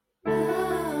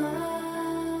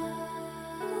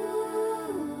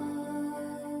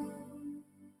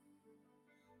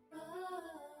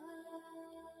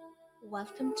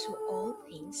Welcome to All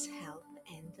Things Health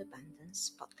and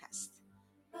Abundance podcast.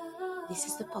 This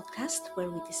is the podcast where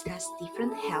we discuss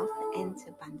different health and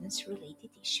abundance related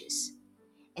issues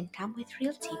and come with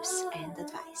real tips and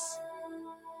advice.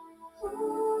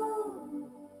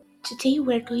 Today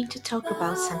we're going to talk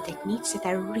about some techniques that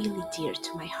are really dear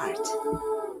to my heart: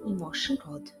 emotion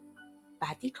code,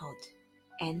 body code,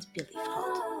 and belief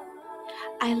code.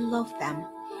 I love them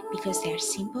because they are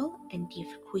simple and give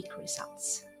quick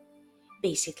results.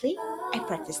 Basically, I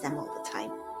practice them all the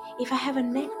time. If I have a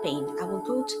neck pain, I will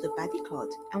go to the body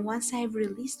code, and once I have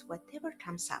released whatever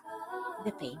comes up,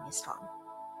 the pain is gone.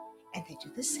 And I do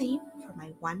the same for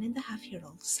my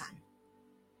 1.5-year-old son.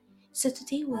 So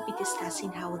today we'll be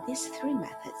discussing how these three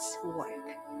methods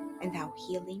work and how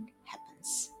healing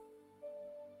happens.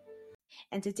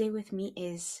 And today with me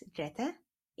is Grethe.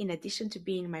 In addition to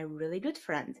being my really good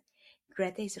friend,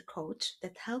 Grethe is a coach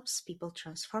that helps people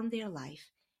transform their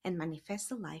life and manifest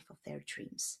the life of their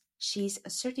dreams. She's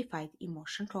a certified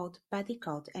emotion code, body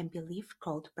code, and belief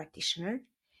code practitioner,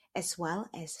 as well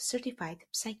as a certified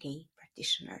Psyche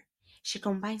practitioner. She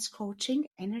combines coaching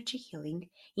and energy healing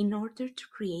in order to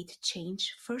create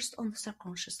change first on the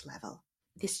subconscious level.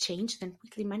 This change then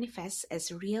quickly manifests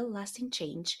as real lasting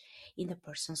change in the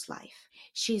person's life.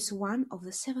 She is one of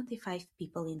the 75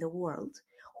 people in the world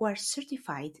who are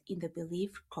certified in the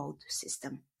belief code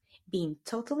system. Being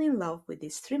totally in love with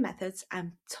these three methods,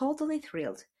 I'm totally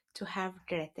thrilled to have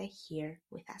Grethe here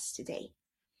with us today.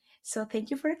 So thank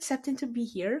you for accepting to be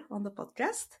here on the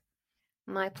podcast.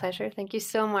 My pleasure. Thank you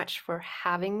so much for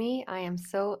having me. I am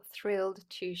so thrilled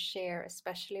to share,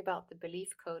 especially about the belief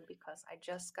code, because I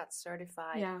just got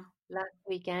certified last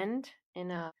weekend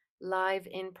in a live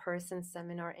in-person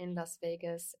seminar in Las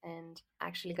Vegas, and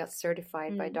actually got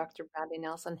certified by Dr. Bradley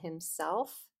Nelson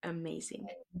himself. Amazing.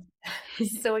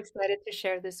 So excited to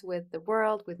share this with the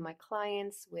world, with my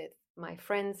clients, with my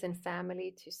friends and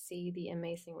family, to see the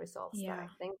amazing results that I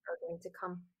think are going to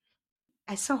come.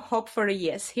 I saw hope for a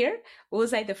yes here.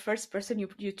 Was I the first person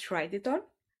you tried it on?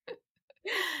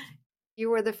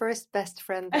 You were the first best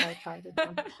friend that I tried it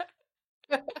on.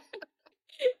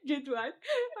 Good one.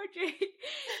 Okay.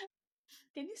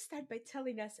 Can you start by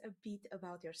telling us a bit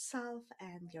about yourself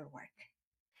and your work?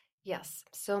 Yes.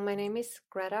 So my name is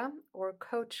Grethe, or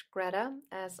Coach Grethe,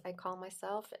 as I call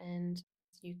myself, and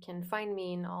you can find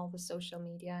me in all the social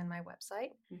media and my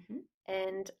website. Mm-hmm.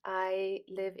 And I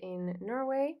live in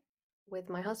Norway with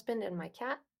my husband and my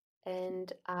cat.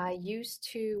 And I used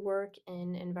to work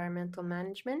in environmental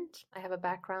management. I have a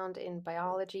background in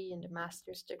biology and a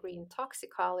master's degree in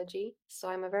toxicology. So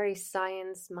I'm a very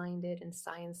science-minded and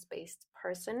science-based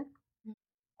person.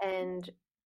 And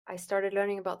I started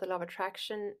learning about the law of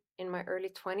attraction in my early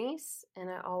 20s, and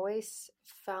I always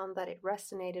found that it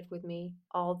resonated with me,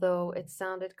 although it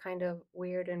sounded kind of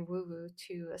weird and woo-woo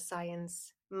to a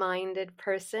science-minded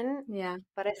person. Yeah.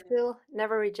 But I still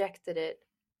never rejected it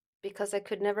because I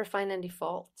could never find any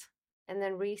fault. And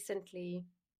then recently,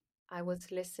 I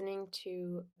was listening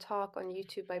to a talk on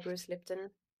YouTube by Bruce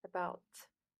Lipton about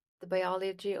the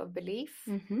biology of belief.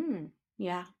 Mm-hmm.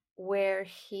 Yeah. Where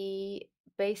he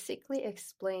basically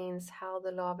explains how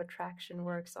the law of attraction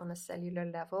works on a cellular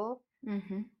level.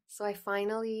 Mm-hmm. So I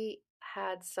finally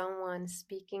had someone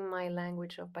speaking my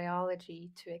language of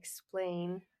biology to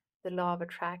explain the law of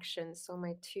attraction. So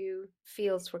my two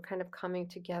fields were kind of coming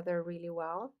together really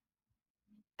well.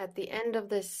 At the end of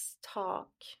this talk,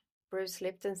 Bruce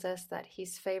Lipton says that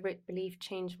his favorite belief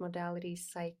change modality is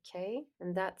Psyche,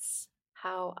 and that's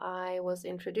how I was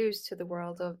introduced to the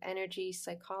world of energy,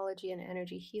 psychology, and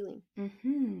energy healing.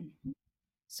 Mm-hmm.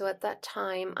 So at that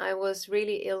time, I was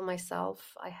really ill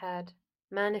myself. I had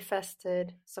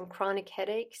manifested some chronic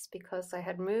headaches because I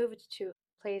had moved to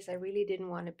a place I really didn't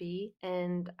want to be.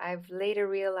 And I've later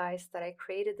realized that I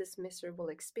created this miserable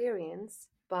experience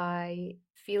by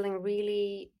feeling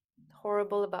really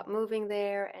horrible about moving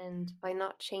there and by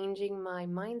not changing my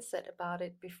mindset about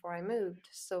it before I moved.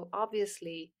 So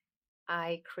obviously,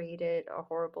 I created a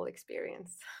horrible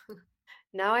experience.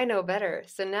 Now I know better.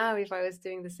 So now if I was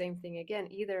doing the same thing again,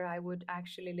 either I would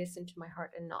actually listen to my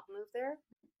heart and not move there,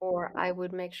 or I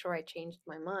would make sure I changed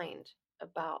my mind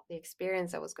about the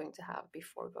experience I was going to have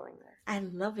before going there. I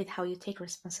love it how you take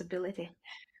responsibility.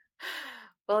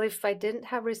 Well, if I didn't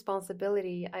have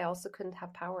responsibility, I also couldn't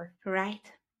have power.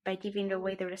 Right. By giving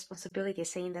away the responsibility,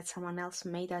 saying that someone else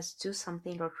made us do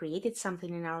something or created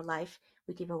something in our life,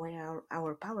 we give away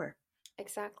our power.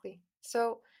 Exactly.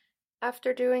 So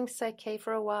after doing Psyche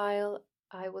for a while,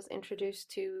 I was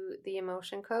introduced to the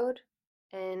emotion code,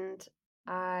 and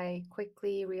I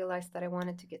quickly realized that I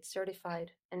wanted to get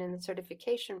certified. And in the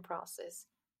certification process,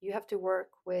 you have to work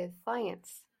with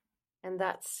clients. And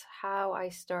that's how I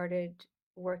started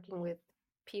working with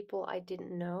people I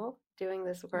didn't know doing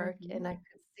this work. Mm-hmm. And I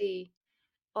could see,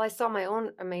 well, I saw my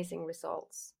own amazing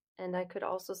results and I could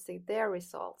also see their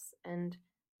results. And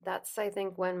that's, I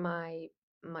think, when my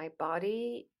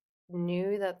body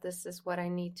knew that this is what I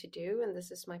need to do and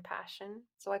this is my passion.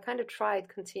 So I kind of tried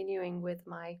continuing with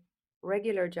my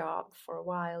regular job for a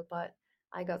while, but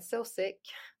I got so sick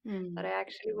that Mm. I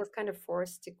actually was kind of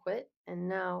forced to quit. And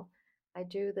now I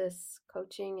do this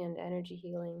coaching and energy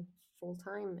healing full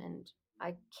time. And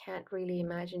I can't really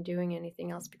imagine doing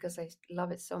anything else because I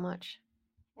love it so much.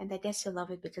 And I guess you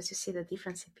love it because you see the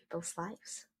difference in people's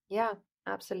lives. Yeah,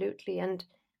 absolutely. And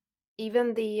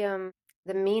even the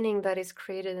meaning that is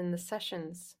created in the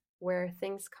sessions where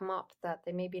things come up that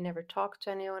they maybe never talked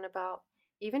to anyone about,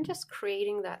 even just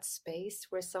creating that space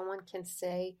where someone can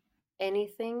say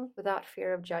anything without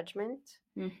fear of judgment,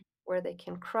 Mm-hmm. where they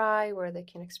can cry, where they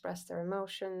can express their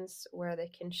emotions, where they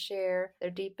can share their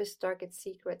deepest, darkest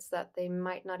secrets that they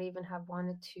might not even have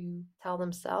wanted to tell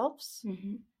themselves,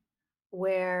 Mm-hmm.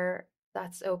 where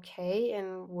that's okay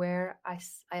and where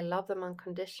I love them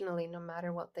unconditionally no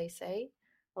matter what they say.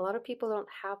 A lot of people don't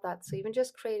have that. So even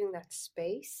just creating that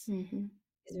space Mm-hmm.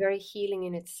 is very healing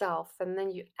in itself. And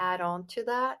then you add on to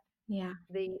that Yeah,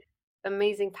 the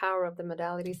amazing power of the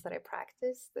modalities that I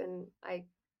practice, then I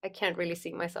can't really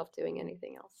see myself doing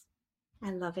anything else.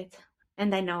 I love it.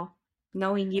 And I know,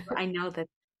 knowing you, I know that,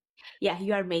 yeah,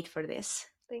 you are made for this.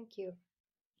 Thank you.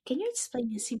 Can you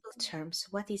explain in simple terms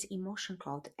what is emotion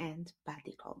code and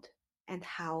body code and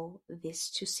how these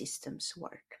two systems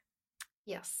work?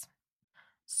 Yes.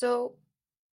 So,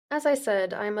 as I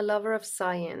said, I'm a lover of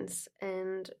science,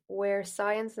 and where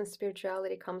science and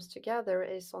spirituality comes together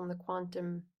is on the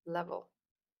quantum level.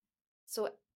 So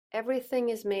everything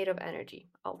is made of energy.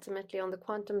 Ultimately, on the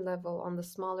quantum level, on the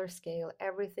smaller scale,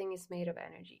 everything is made of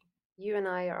energy. You and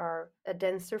I are a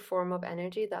denser form of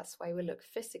energy. That's why we look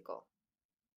physical.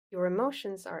 Your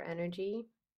emotions are energy.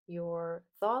 Your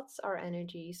thoughts are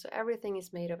energy. So everything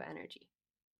is made of energy.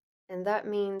 And that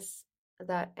means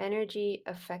that energy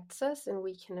affects us and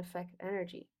we can affect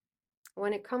energy.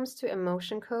 When it comes to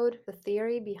emotion code, the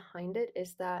theory behind it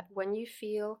is that when you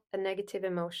feel a negative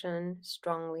emotion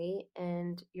strongly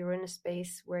and you're in a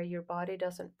space where your body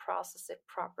doesn't process it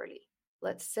properly,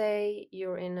 let's say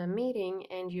you're in a meeting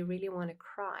and you really want to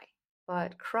cry,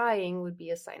 but crying would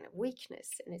be a sign of weakness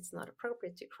and it's not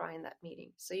appropriate to cry in that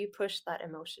meeting. So you push that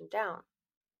emotion down.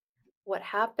 What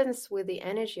happens with the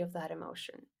energy of that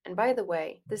emotion? And by the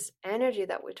way, this energy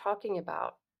that we're talking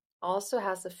about also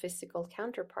has a physical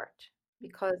counterpart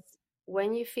because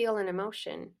when you feel an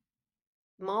emotion,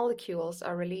 molecules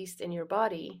are released in your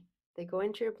body, they go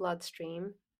into your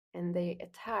bloodstream and they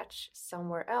attach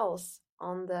somewhere else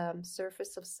on the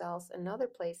surface of cells, another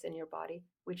place in your body,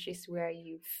 which is where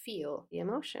you feel the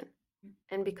emotion.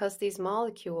 And because these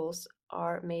molecules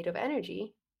are made of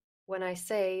energy, when I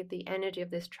say the energy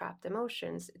of these trapped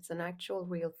emotions, it's an actual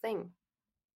real thing.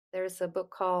 There's a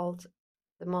book called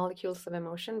The Molecules of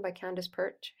Emotion by Candace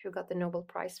Pert, who got the Nobel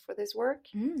Prize for this work,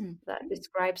 Mm. that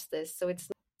describes this. So it's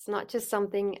not just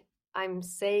something I'm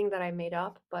saying that I made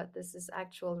up, but this is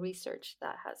actual research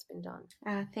that has been done.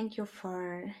 Thank you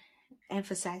for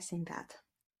emphasizing that.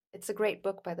 It's a great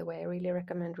book, by the way. I really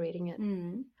recommend reading it.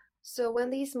 Mm. So when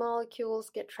these molecules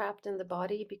get trapped in the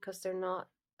body because they're not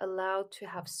allowed to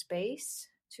have space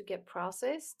to get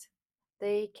processed,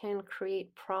 they can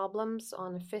create problems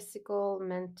on a physical,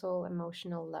 mental,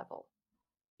 emotional level.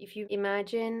 If you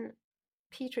imagine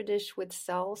petri dish with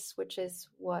cells, which is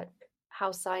what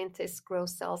how scientists grow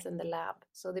cells in the lab.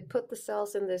 So they put the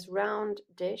cells in this round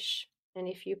dish, and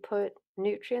if you put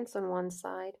nutrients on one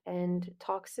side and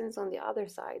toxins on the other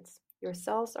sides, your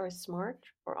cells are smart,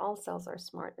 or all cells are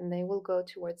smart, and they will go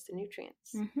towards the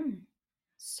nutrients. Mm-hmm.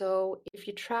 So if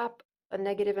you trap a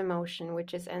negative emotion,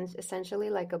 which is essentially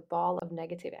like a ball of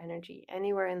negative energy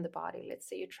anywhere in the body, let's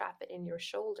say you trap it in your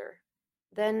shoulder,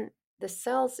 then the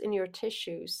cells in your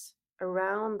tissues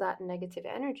around that negative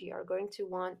energy are going to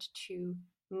want to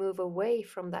move away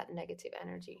from that negative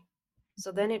energy.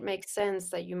 So then it makes sense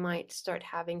that you might start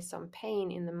having some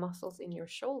pain in the muscles in your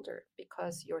shoulder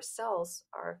because your cells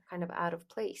are kind of out of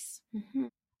place. Mm-hmm.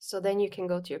 So then you can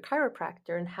go to your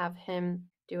chiropractor and have him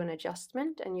do an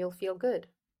adjustment and you'll feel good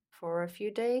for a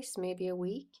few days, maybe a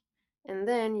week. And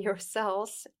then your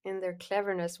cells, in their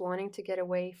cleverness, wanting to get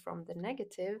away from the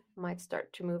negative, might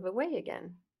start to move away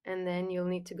again. And then you'll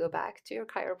need to go back to your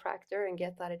chiropractor and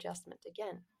get that adjustment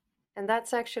again. And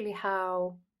that's actually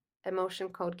how emotion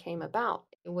code came about.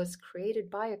 It was created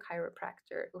by a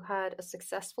chiropractor who had a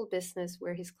successful business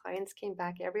where his clients came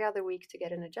back every other week to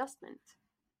get an adjustment.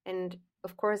 And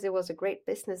of course, it was a great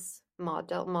business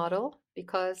model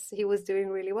because he was doing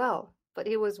really well. But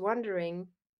he was wondering,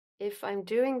 if I'm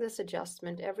doing this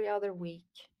adjustment every other week,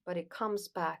 but it comes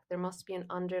back, there must be an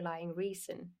underlying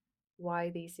reason why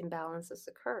these imbalances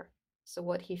occur. So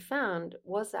what he found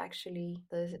was actually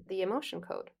the emotion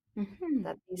code, Mm-hmm.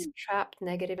 that these trapped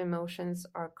negative emotions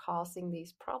are causing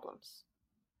these problems.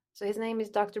 So his name is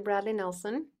Dr. Bradley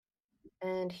Nelson,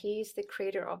 and he's the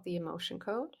creator of the emotion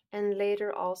code and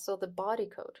later also the body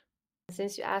code.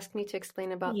 Since you asked me to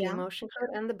explain about the Yeah. emotion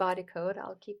code and the body code,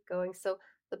 I'll keep going. So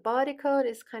the body code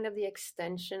is kind of the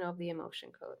extension of the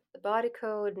emotion code. The body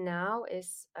code now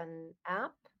is an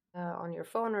app on your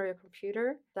phone or your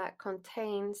computer that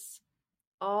contains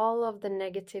all of the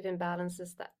negative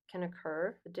imbalances that can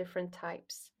occur, the different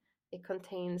types. It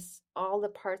contains all the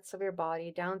parts of your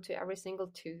body down to every single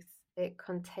tooth. It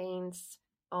contains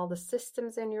all the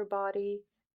systems in your body.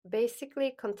 Basically,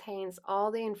 it contains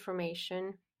all the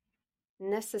information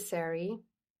necessary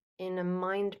in a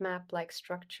mind map like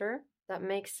structure that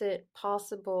makes it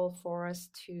possible for us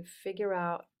to figure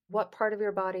out what part of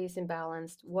your body is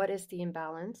imbalanced, what is the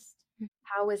imbalance,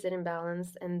 how is it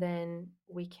imbalanced, and then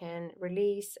we can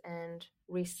release and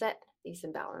reset these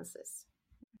imbalances.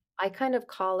 I kind of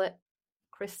call it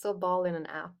crystal ball in an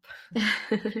app.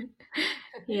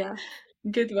 Yeah,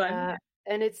 good one. Uh,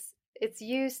 and it's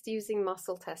used using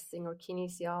muscle testing or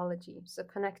kinesiology, so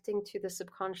connecting to the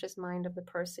subconscious mind of the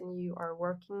person you are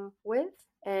working with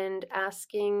and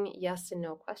asking yes and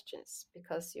no questions,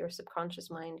 because your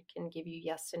subconscious mind can give you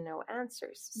yes and no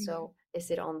answers. Mm-hmm. So is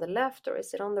it on the left or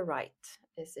is it on the right?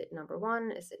 Is it number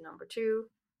one? Is it number two?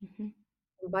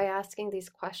 Mm-hmm. By asking these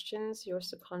questions, your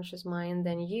subconscious mind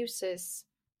then uses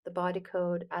the body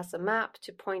code as a map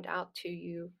to point out to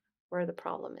you where the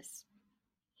problem is.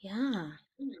 Yeah,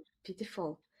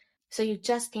 beautiful. So you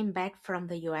just came back from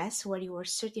the US where you were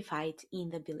certified in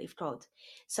the Belief Code.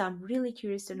 So I'm really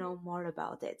curious to know more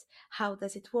about it. How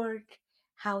does it work?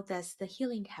 How does the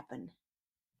healing happen?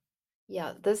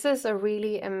 Yeah, this is a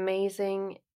really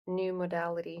amazing new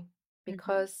modality Mm-hmm.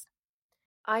 because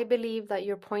I believe that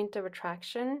your point of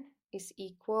attraction is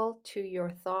equal to your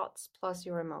thoughts plus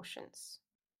your emotions,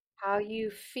 how you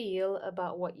feel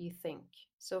about what you think.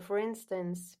 So, for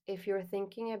instance, if you're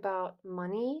thinking about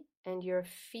money and you're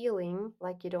feeling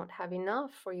like you don't have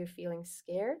enough or you're feeling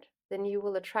scared, then you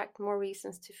will attract more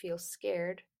reasons to feel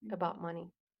scared Mm-hmm. about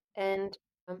money. And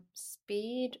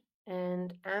speed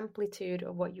and amplitude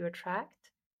of what you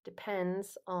attract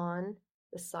depends on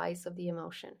the size of the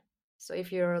emotion. So,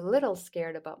 if you're a little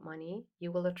scared about money,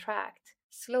 you will attract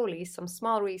slowly some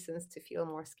small reasons to feel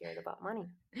more scared about money.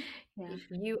 Yeah. If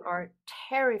you are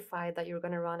terrified that you're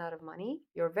going to run out of money,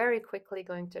 you're very quickly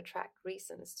going to attract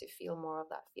reasons to feel more of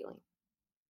that feeling.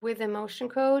 With emotion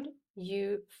code,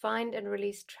 you find and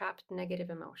release trapped negative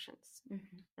emotions.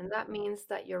 Mm-hmm. And that means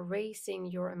that you're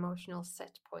raising your emotional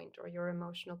set point or your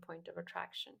emotional point of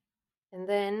attraction. And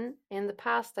then in the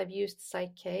past, I've used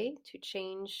Psyche to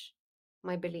change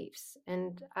my beliefs.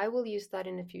 And I will use that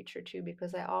in the future too,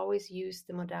 because I always use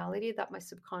the modality that my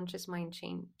subconscious mind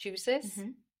chooses Mm-hmm.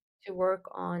 to work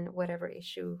on whatever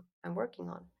issue I'm working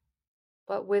on.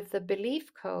 But with the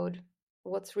belief code,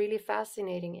 what's really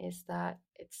fascinating is that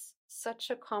it's such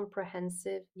a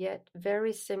comprehensive yet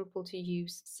very simple to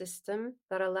use system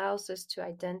that allows us to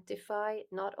identify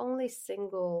not only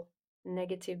single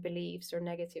negative beliefs or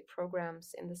negative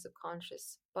programs in the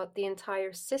subconscious, but the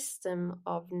entire system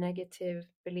of negative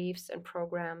beliefs and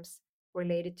programs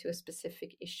related to a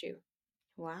specific issue.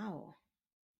 Wow.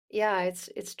 Yeah,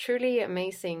 it's truly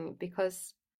amazing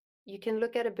because you can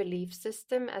look at a belief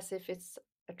system as if it's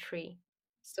a tree.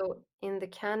 So in the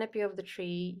canopy of the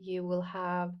tree, you will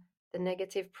have the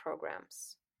negative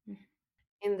programs. Mm-hmm.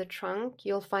 In the trunk,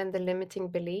 you'll find the limiting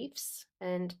beliefs,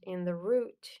 and in the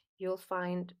root, you'll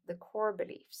find the core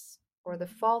beliefs or the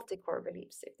faulty core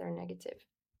beliefs if they're negative.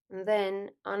 And then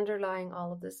underlying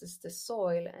all of this is the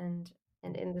soil, and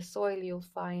in the soil you'll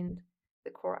find the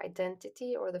core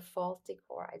identity or the faulty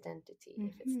core identity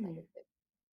if it's Mm-hmm. negative.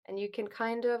 And you can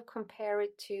kind of compare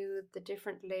it to the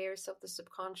different layers of the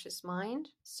subconscious mind.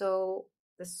 So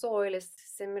the soil is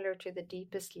similar to the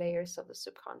deepest layers of the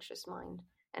subconscious mind.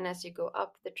 And as you go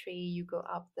up the tree, you go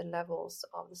up the levels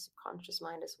of the subconscious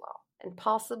mind as well. And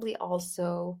possibly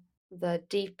also the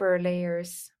deeper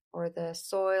layers or the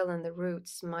soil and the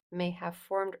roots may have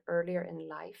formed earlier in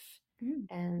life Mm.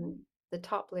 and the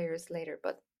top layers later.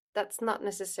 But that's not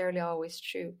necessarily always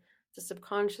true. The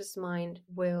subconscious mind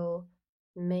will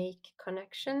make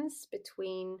connections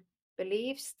between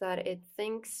beliefs that it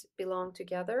thinks belong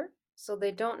together. So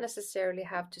they don't necessarily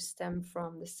have to stem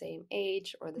from the same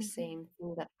age or the same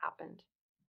thing that happened.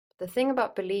 The thing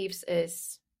about beliefs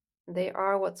is they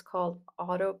are what's called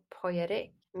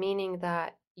autopoietic, meaning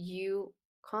that you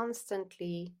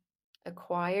constantly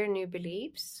acquire new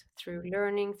beliefs through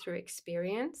learning, through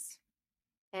experience,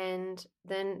 and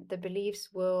then the beliefs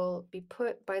will be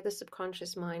put by the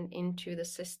subconscious mind into the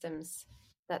systems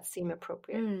that seem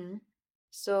appropriate.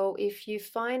 So if you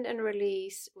find and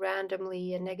release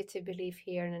randomly a negative belief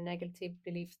here and a negative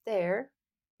belief there,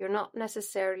 you're not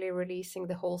necessarily releasing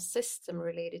the whole system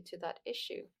related to that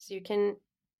issue. So you can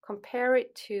compare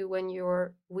it to when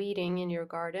you're weeding in your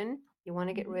garden, you want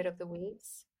to get rid of the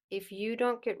weeds. If you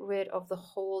don't get rid of the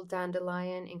whole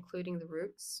dandelion, including the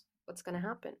roots, what's going to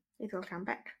happen? It will come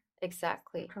back.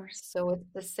 Exactly. Of course. So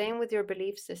it's the same with your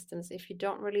belief systems. If you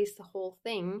don't release the whole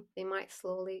thing, they might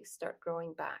slowly start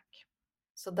growing back.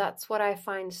 So that's what I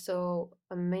find so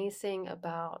amazing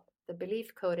about the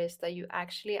belief code is that you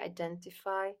actually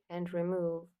identify and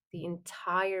remove the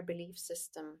entire belief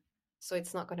system. So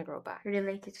it's not going to grow back.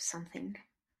 Related to something.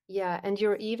 Yeah, and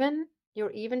you're even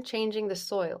changing the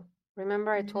soil.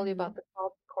 Remember I told you about the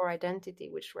core identity,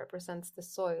 which represents the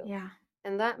soil. Yeah.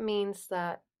 And that means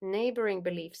that neighboring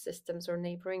belief systems or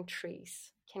neighboring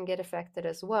trees can get affected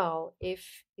as well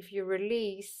if you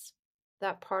release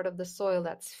that part of the soil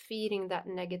that's feeding that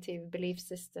negative belief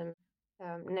system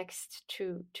next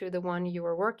to the one you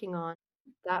were working on.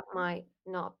 That might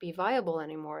not be viable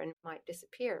anymore and might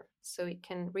disappear. So it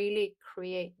can really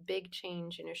create big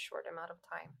change in a short amount of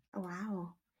time.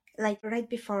 Wow. Like right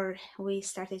before we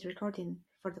started recording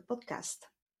for the podcast,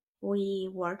 we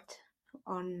worked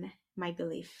on my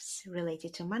beliefs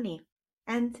related to money.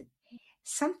 And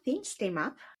some things came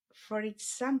up. For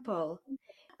example,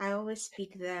 I always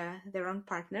pick the wrong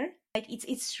partner. Like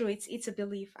it's true, it's a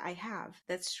belief I have.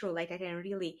 That's true. Like I can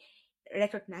really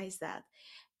recognize that.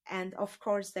 And of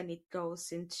course then it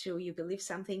goes into you believe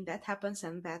something that happens,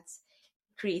 and that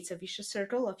creates a vicious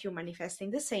circle of you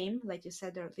manifesting the same, like you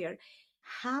said earlier.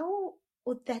 How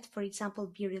would that, for example,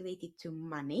 be related to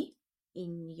money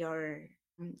in your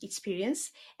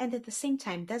experience? And at the same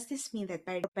time, does this mean that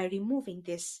by removing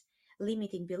this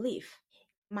limiting belief,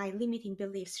 my limiting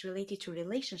beliefs related to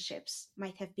relationships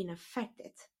might have been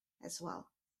affected as well?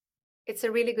 It's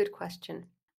a really good question.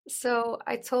 So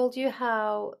I told you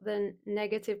how the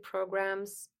negative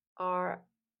programs are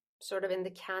sort of in the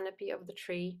canopy of the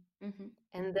tree,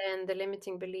 and then the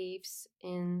limiting beliefs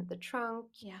in the trunk,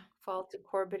 Yeah. faulty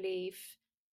core belief,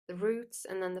 the roots,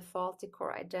 and then the faulty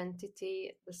core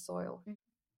identity, the soil.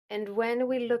 And when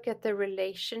we look at the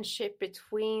relationship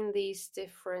between these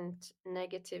different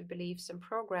negative beliefs and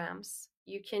programs,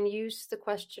 you can use the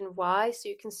question why. So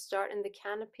you can start in the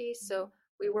canopy. So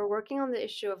we were working on the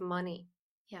issue of money.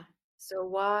 Yeah. So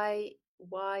why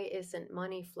isn't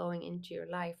money flowing into your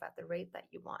life at the rate that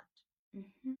you want?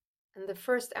 And the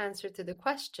first answer to the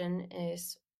question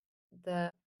is the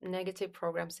negative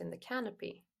programs in the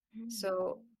canopy.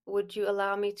 So would you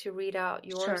allow me to read out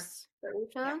Sure. yours that we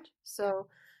found? So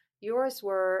yours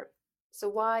were, so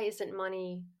why isn't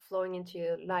money flowing into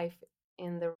your life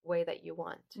in the way that you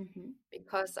want?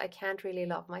 Because I can't really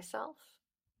love myself.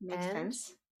 Makes And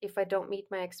sense. if I don't meet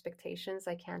my expectations,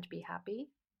 I can't be happy.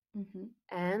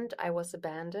 And I was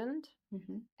abandoned.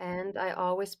 And I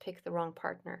always pick the wrong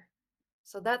partner.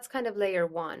 So that's kind of layer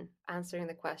one, answering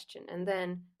the question. And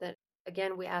then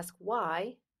again, we ask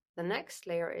why. The next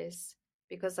layer is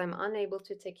because I'm unable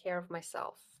to take care of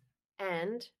myself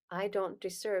and I don't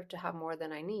deserve to have more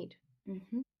than I need.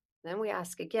 Then we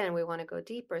ask again, we want to go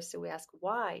deeper. So we ask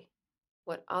why.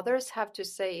 What others have to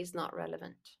say is not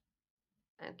relevant.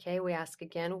 Okay, we ask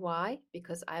again why?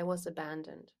 Because I was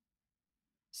abandoned.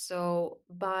 So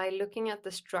by looking at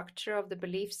the structure of the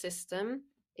belief system,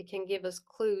 it can give us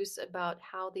clues about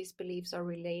how these beliefs are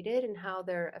related and how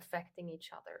they're affecting each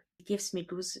other. It gives me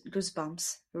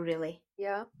goosebumps, really.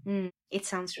 Yeah. It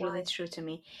sounds really Why? true to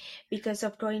me because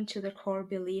of going to the core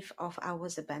belief of I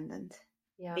was abandoned.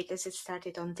 Yeah. Because it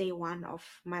started on day one of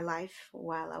my life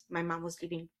while my mom was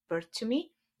giving birth to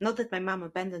me. Not that my mom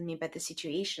abandoned me, but the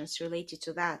situations related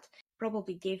to that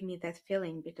probably gave me that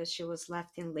feeling because she was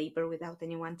left in labor without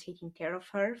anyone taking care of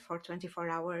her for 24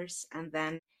 hours. And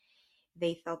then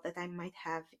they thought that I might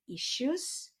have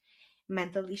issues,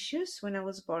 mental issues, when I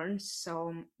was born.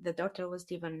 So the doctor was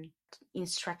given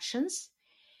instructions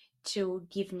to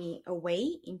give me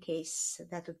away in case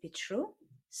that would be true.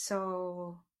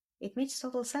 So it makes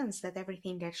total sense that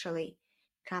everything actually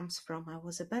comes from I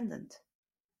was abandoned.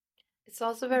 It's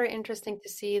also very interesting to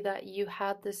see that you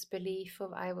had this belief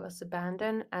of I was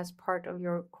abandoned as part of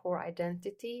your core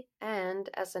identity and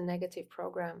as a negative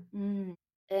program. Mm.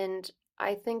 And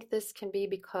I think this can be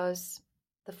because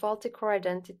the faulty core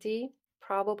identity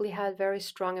probably had very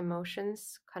strong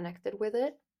emotions connected with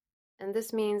it. And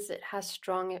this means it has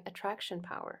strong attraction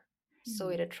power. So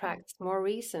Hmm. it attracts more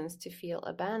reasons to feel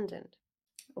abandoned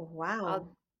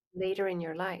Wow, later in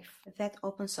your life. that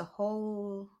opens a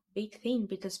whole big thing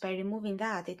because by removing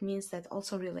that, it means that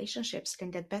also relationships can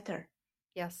get better.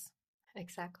 Yes,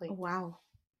 exactly. Wow.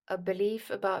 A belief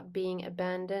about being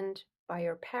abandoned by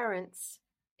your parents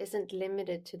isn't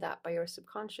limited to that by your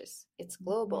subconscious. It's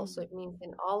global, so Mhm. it means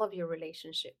in all of your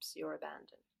relationships, you're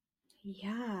abandoned.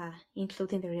 Yeah,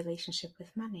 including the relationship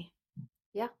with money.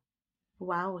 Yeah.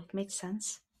 Wow, it makes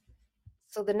sense.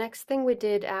 So the next thing we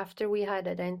did after we had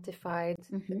identified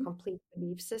the Hmm. complete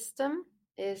belief system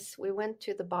is we went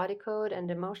to the body code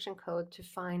and emotion code to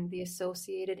find the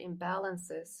associated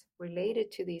imbalances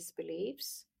related to these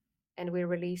beliefs, and we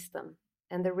released them.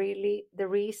 And the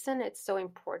reason it's so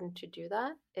important to do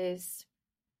that is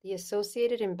the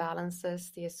associated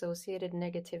imbalances, the associated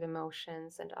negative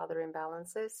emotions and other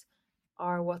imbalances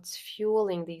are what's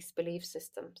fueling these belief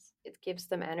systems. It gives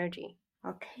them energy.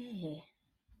 Okay.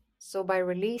 So by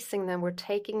releasing them, we're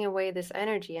taking away this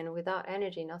energy, and without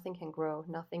energy, nothing can grow,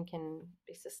 nothing can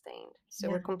be sustained. So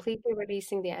Yeah. we're completely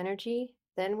releasing the energy,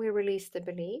 then we release the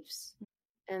beliefs,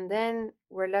 and then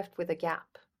we're left with a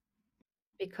gap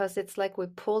because it's like we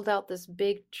pulled out this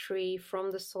big tree from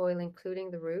the soil,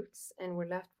 including the roots, and we're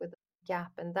left with a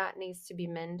gap, and that needs to be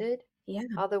mended. Yeah.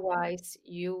 Otherwise,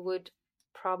 you would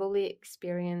probably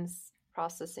experience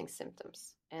processing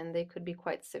symptoms, and they could be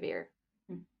quite severe.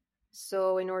 Mm.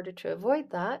 So, in order to avoid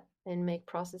that and make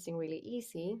processing really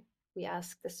easy, we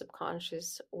asked the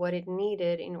subconscious what it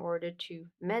needed in order to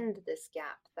mend this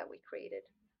gap that we created.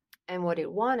 And what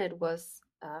it wanted was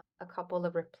a couple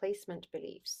of replacement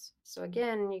beliefs. So,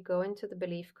 again, you go into the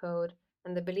belief code,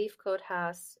 and the belief code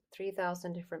has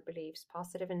 3,000 different beliefs,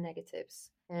 positive and negatives.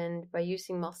 And by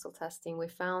using muscle testing, we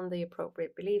found the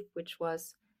appropriate belief, which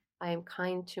was I am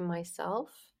kind to myself.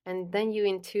 And then you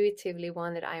intuitively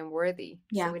wanted I am worthy.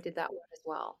 So Yeah. we did that one as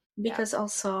well. Yeah. Because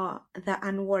also the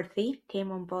unworthy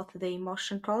came on both the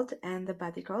emotion code and the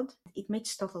body code. It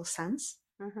makes total sense.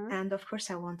 Hmm. And of course,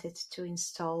 I wanted to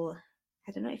install,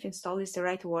 I don't know if install is the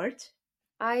right word.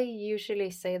 I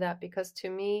usually say that because to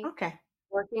me, Okay.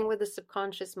 working with the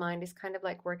subconscious mind is kind of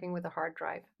like working with a hard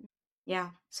drive.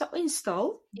 Yeah. So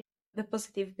install the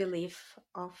positive belief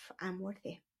of I'm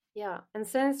worthy. Yeah, and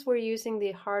since we're using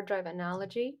the hard drive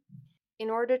analogy, in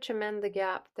order to mend the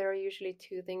gap, there are usually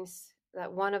two things that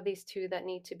one of these two that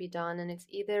need to be done, and it's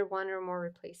either one or more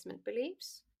replacement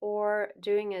beliefs or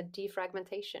doing a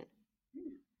defragmentation,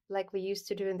 like we used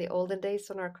to do in the olden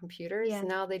days on our computers. Yes.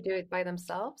 Now they do it by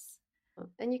themselves.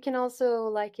 And you can also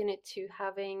liken it to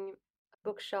having a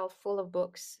bookshelf full of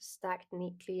books stacked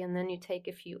neatly, and then you take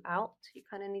a few out. You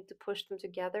kind of need to push them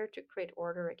together to create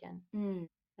order again. Mm.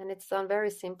 And it's done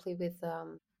very simply with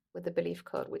the belief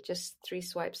code, with just 3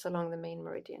 swipes along the main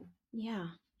meridian. Yeah.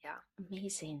 Yeah.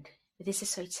 Amazing. This is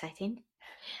so exciting.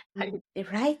 I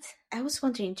Right? I was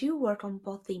wondering, do you work on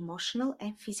both the emotional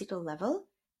and physical level?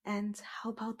 And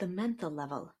how about the mental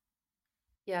level?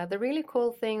 Yeah, the really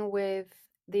cool thing with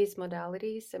these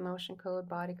modalities, emotion code,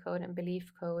 body code, and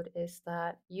belief code, is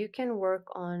that you can work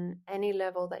on any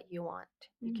level that you want.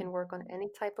 You Mm. can work on any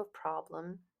type of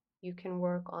problem. You can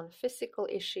work on physical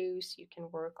issues. You can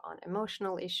work on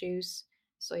emotional issues.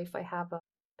 So if I have a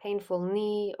painful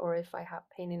knee, or if I have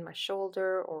pain in my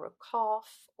shoulder, or a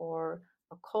cough, or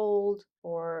a cold,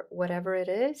 or whatever it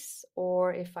is,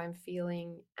 or if I'm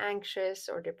feeling anxious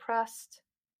or depressed,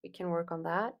 we can work on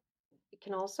that. You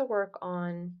can also work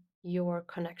on your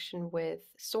connection with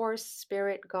source,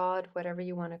 spirit, God, whatever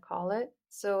you want to call it.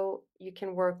 So you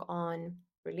can work on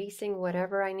releasing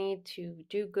whatever I need to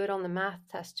do good on the math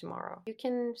test tomorrow. You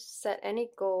can set any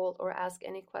goal or ask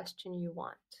any question you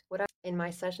want. In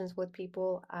my sessions with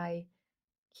people, I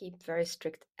keep very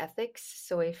strict ethics.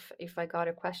 So if I got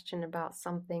a question about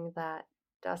something that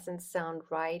doesn't sound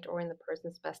right or in the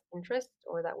person's best interest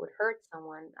or that would hurt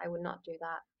someone, I would not do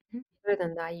that. Mhm. Other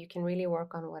than that, you can really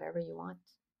work on whatever you want.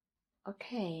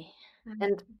 Okay.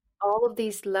 And all of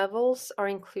these levels are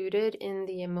included in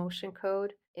the emotion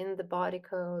code, in the body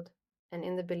code, and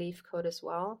in the belief code as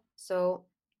well. So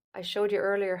I showed you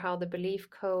earlier how the belief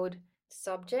code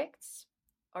subjects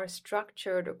are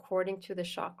structured according to the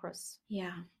chakras.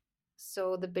 Yeah.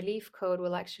 So the belief code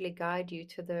will actually guide you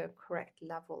to the correct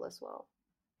level as well.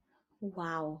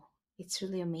 Wow. It's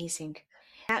really amazing.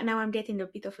 Now I'm getting a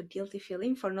bit of a guilty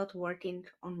feeling for not working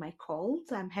on my cold.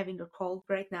 I'm having a cold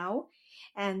right now,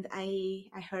 and I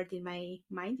heard in my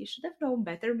mind you should have known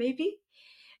better, maybe.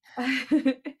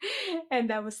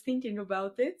 And I was thinking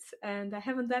about it, and I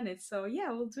haven't done it. So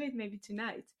yeah, we'll do it maybe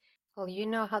tonight. Well, you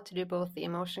know how to do both the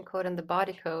emotion code and the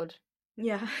body code.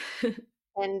 Yeah.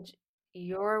 And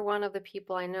you're one of the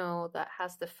people I know that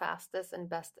has the fastest and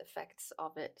best effects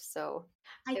of it. So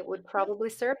I it would probably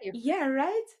serve you. Yeah,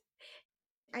 right?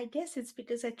 I guess it's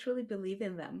because I truly believe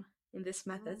in them, in these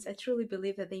methods. Mm. I truly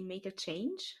believe that they make a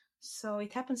change. So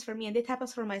it happens for me, and it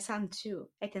happens for my son too.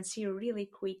 I can see really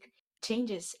quick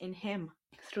changes in him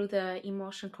through the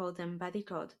emotion code and body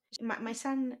code. My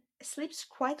son sleeps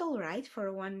quite all right for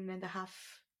a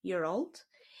 1.5-year old,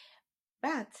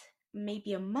 but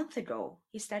maybe a month ago,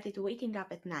 he started waking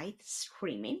up at night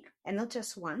screaming, and not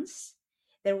just once.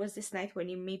 There was this night when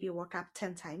he maybe woke up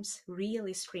 10 times,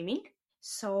 really screaming.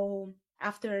 So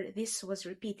after this was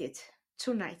repeated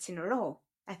 2 nights in a row,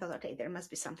 I thought, okay, there must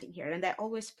be something here. And I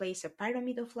always place a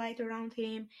pyramid of light around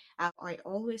him. I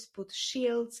always put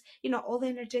shields, all the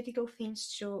energetical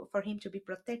things for him to be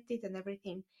protected and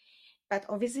everything. But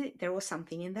obviously, there was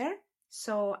something in there.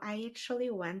 So I actually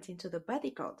went into the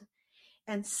body code,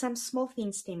 and some small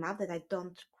things came up that I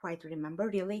don't quite remember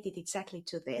related exactly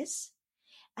to this.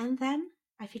 And then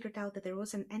I figured out that there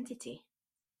was an entity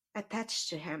attached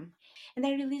to him. And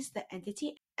I released the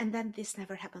entity, and then this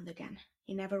never happened again.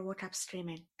 He never woke up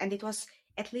screaming. And it was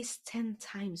at least 10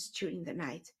 times during the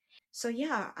night. So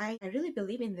yeah, I really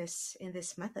believe in these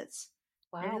methods.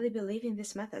 I Wow. really believe in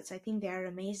these methods. I think they are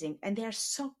amazing, and they are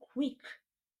so quick.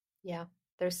 Yeah.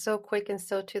 They're so quick and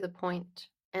so to the point.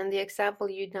 And the example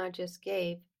you now just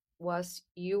gave was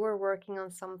you were working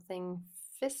on something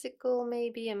physical,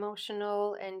 maybe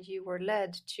emotional, and you were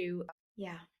led to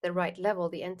Yeah, the right level,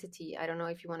 the entity. I don't know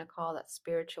if you want to call that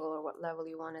spiritual or what level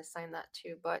you want to assign that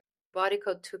to, but body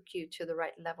code took you to the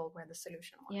right level where the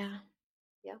solution was. yeah,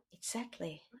 Yeah.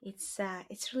 exactly.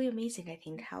 It's really amazing, I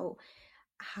think,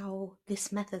 how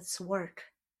these methods work.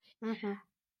 Mm-hmm.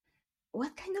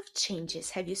 What kind of changes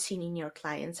have you seen in your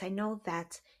clients? I know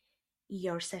that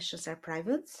your sessions are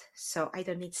private, so I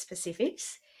don't need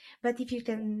specifics. But if you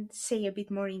can say a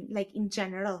bit more in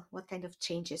general, what kind of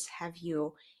changes have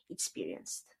you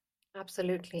experienced?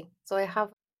 Absolutely. So I have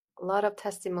a lot of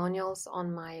testimonials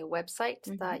on my website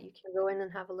Mm-hmm. that you can go in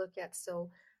and have a look at. So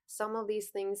some of these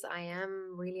things I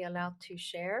am really allowed to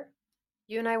share.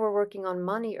 You and I were working on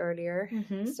money earlier.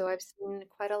 Mm-hmm. So I've seen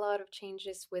quite a lot of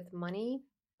changes with money.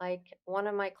 Like one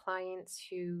of my clients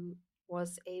who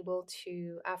was able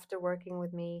to, after working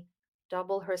with me,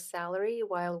 double her salary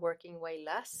while working way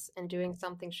less and doing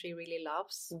something she really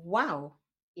loves. Wow.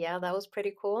 Yeah, that was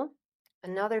pretty cool.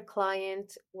 Another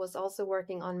client was also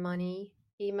working on money.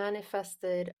 He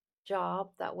manifested a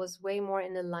job that was way more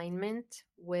in alignment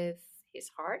with his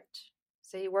heart.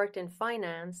 So he worked in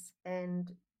finance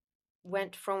and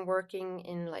went from working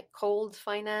in like cold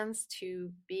finance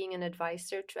to being an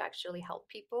advisor to actually help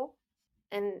people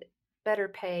and better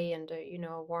pay and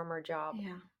a warmer job.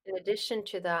 Yeah. In addition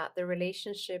to that, the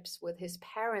relationships with his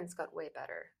parents got way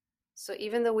better. So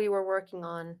even though we were working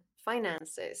on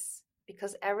finances,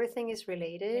 because everything is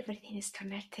related, Everything is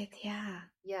connected. Yeah.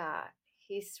 yeah,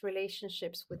 his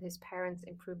relationships with his parents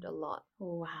improved a lot.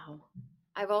 Wow.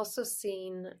 I've also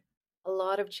seen a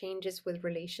lot of changes with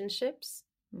relationships.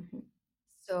 Mm-hmm.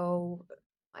 So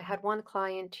I had one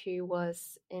client who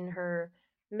was in her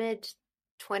mid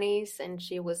 20s and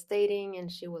she was dating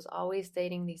and she was always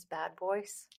dating these bad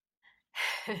boys.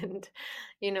 And,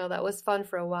 that was fun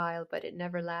for a while, but it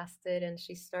never lasted. And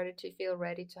she started to feel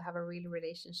ready to have a real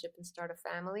relationship and start a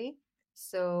family.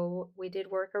 So we did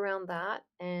work around that.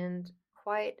 And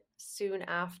quite soon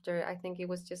after, I think it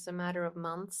was just a matter of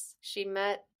months, she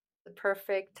met the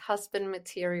perfect husband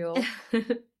material.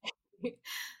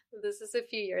 This is a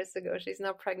few years ago. She's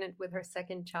now pregnant with her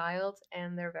second child,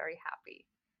 and they're very happy.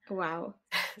 Wow.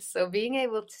 So, being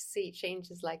able to see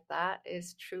changes like that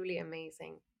is truly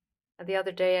amazing. The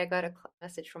other day, I got a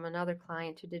message from another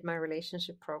client who did my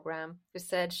relationship program who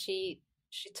said she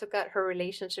took out her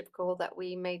relationship goal that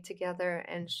we made together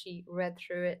and she read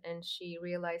through it and she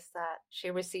realized that she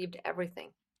received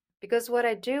everything. Because what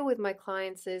I do with my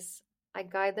clients is I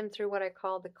guide them through what I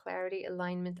call the clarity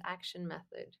alignment action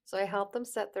method. So I help them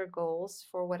set their goals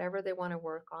for whatever they want to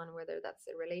work on, whether that's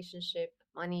a relationship,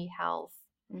 money, health,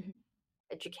 Mm-hmm.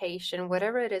 education,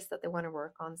 whatever it is that they want to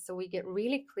work on. So we get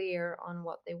really clear on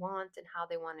what they want and how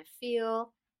they want to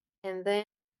feel. And then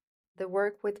the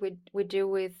work we do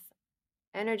with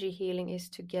energy healing is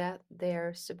to get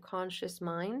their subconscious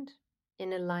mind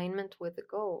in alignment with the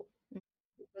goal.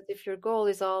 But if your goal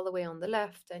is all the way on the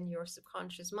left and your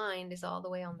subconscious mind is all the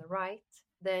way on the right,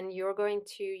 then you're going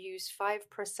to use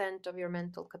 5% of your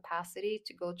mental capacity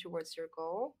to go towards your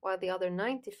goal, while the other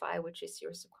 95, which is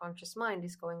your subconscious mind,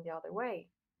 is going the other way.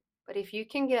 But if you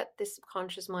can get this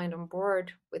subconscious mind on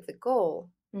board with the goal,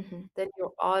 Mm-hmm. then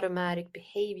your automatic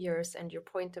behaviors and your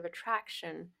point of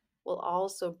attraction will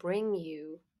also bring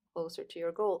you closer to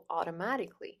your goal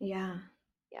automatically. Yeah,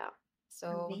 Yeah. So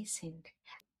amazing.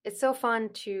 it's so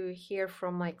fun to hear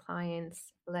from my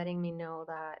clients letting me know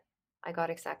that I got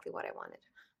exactly what I wanted.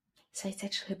 So it's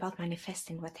actually about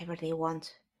manifesting whatever they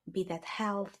want, be that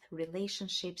health,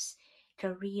 relationships,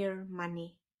 career,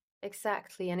 money.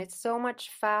 Exactly. And it's so much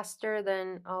faster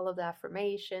than all of the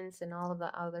affirmations and all of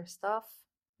the other stuff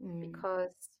Mm.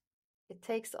 because it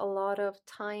takes a lot of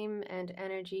time and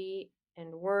energy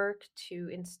and work to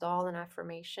install an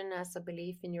affirmation as a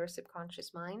belief in your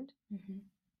subconscious mind. Mm-hmm.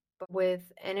 But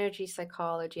with energy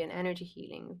psychology and energy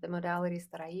healing, the modalities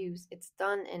that I use, it's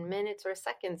done in minutes or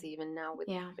seconds, even now with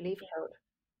Yeah. belief code.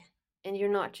 And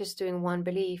you're not just doing one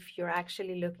belief, you're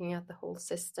actually looking at the whole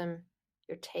system.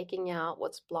 You're taking out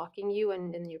what's blocking you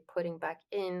and then you're putting back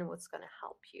in what's going to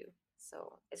help you.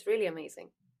 So it's really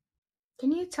amazing.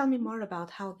 Can you tell me more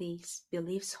about how these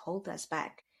beliefs hold us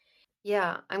back?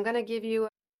 Yeah, I'm going to give you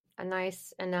a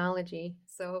nice analogy.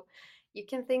 So you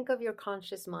can think of your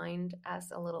conscious mind as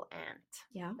a little ant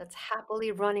Yeah. that's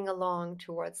happily running along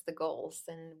towards the goals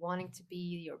and wanting to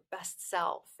be your best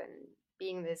self and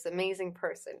being this amazing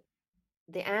person.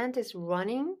 The ant is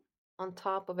running on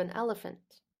top of an elephant,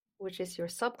 which is your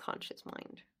subconscious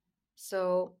mind.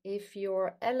 So if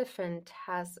your elephant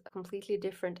has a completely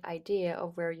different idea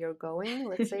of where you're going,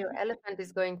 let's say your elephant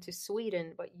is going to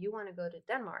Sweden, but you want to go to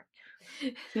Denmark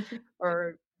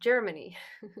or Germany,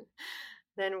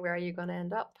 then where are you going to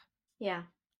end up? Yeah.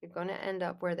 You're going to end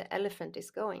up where the elephant is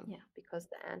going Yeah. because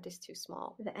the ant is too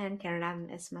small. The ant can run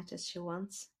as much as she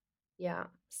wants. Yeah.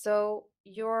 So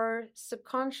your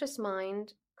subconscious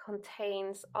mind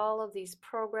contains all of these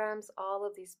programs, all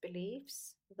of these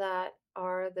beliefs that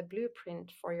are the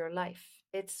blueprint for your life.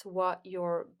 It's what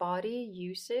your body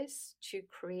uses to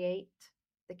create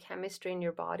the chemistry in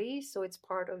your body. So it's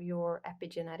part of your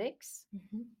epigenetics.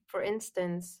 Mm-hmm. For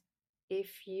instance,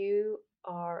 if you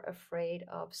are afraid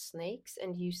of snakes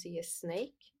and you see a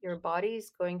snake, your body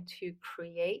is going to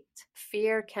create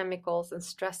fear chemicals and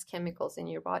stress chemicals in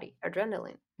your body,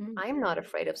 adrenaline. Mm. I'm not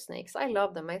afraid of snakes. I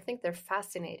love them. I think they're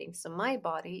fascinating. So my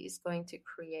body is going to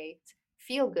create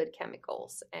feel good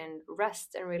chemicals and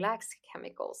rest and relax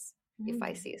chemicals if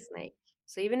I Mm. see a snake.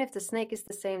 So even if the snake is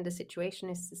the same, the situation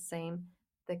is the same,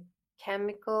 the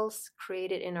chemicals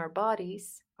created in our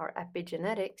bodies, our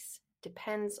epigenetics,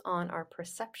 depends on our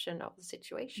perception of the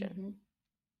situation. Mm-hmm.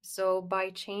 So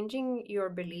by changing your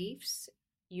beliefs,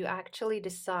 you actually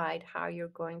decide how you're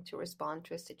going to respond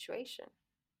to a situation.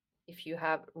 If you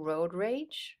have road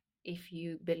rage, if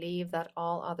you believe that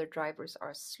all other drivers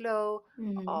are slow,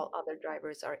 Mm-hmm. all other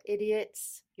drivers are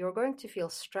idiots, you're going to feel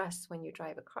stressed when you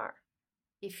drive a car.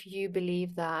 If you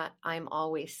believe that I'm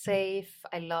always safe,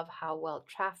 I love how well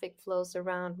traffic flows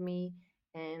around me,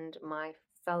 and my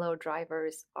fellow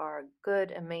drivers are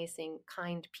good, amazing,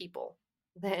 kind people,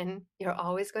 then you're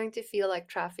always going to feel like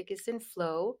traffic is in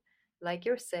flow, like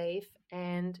you're safe,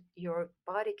 and your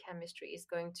body chemistry is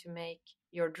going to make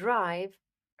your drive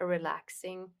a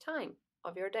relaxing time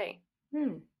of your day.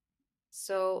 Mm.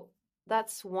 So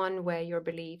that's one way your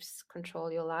beliefs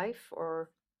control your life or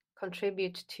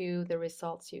contribute to the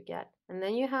results you get. And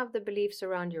then you have the beliefs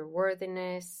around your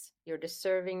worthiness, your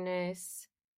deservingness,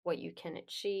 what you can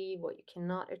achieve, what you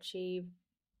cannot achieve.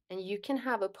 And you can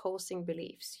have opposing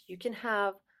beliefs. You can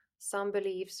have some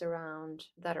beliefs around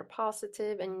that are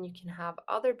positive, and you can have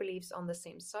other beliefs on the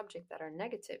same subject that are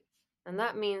negative. And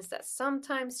that means that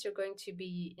sometimes you're going to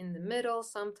be in the middle,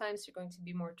 sometimes you're going to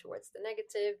be more towards the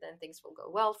negative, then things will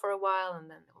go well for a while, and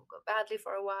then they will go badly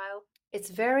for a while. It's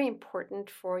very important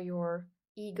for your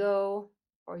ego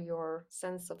or your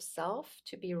sense of self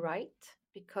to be right,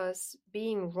 because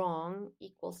being wrong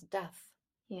equals death.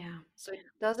 Yeah. So it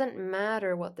doesn't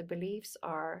matter what the beliefs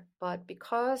are, but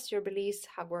because your beliefs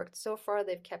have worked so far,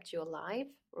 they've kept you alive,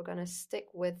 we're going to stick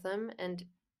with them and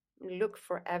look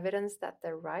for evidence that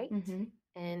they're right Mm-hmm.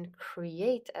 and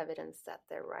create evidence that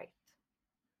they're right.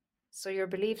 So your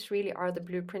beliefs really are the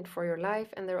blueprint for your life,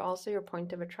 and they're also your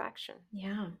point of attraction.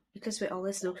 Yeah, because we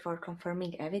always look for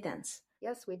confirming evidence.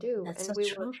 Yes, we do. That's And so we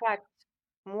will true. attract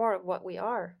more of what we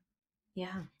are.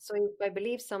 Yeah. So if I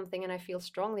believe something and I feel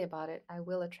strongly about it, I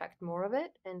will attract more of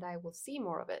it and I will see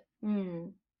more of it.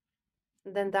 Mm.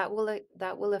 Then that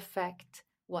will affect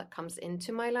what comes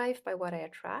into my life by what I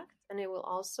attract, and it will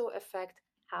also affect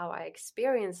how I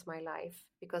experience my life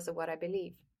because of what I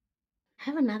believe. I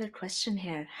have another question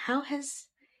here. How has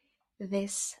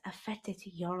this affected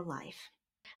your life?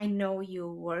 I know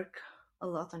you work a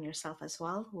lot on yourself as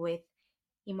well with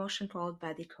emotion code,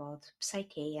 body code,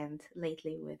 psyche, and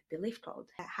lately with belief code.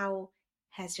 How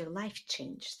has your life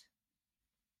changed?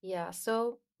 Yeah,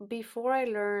 so before I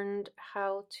learned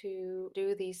how to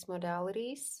do these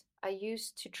modalities, I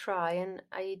used to try, and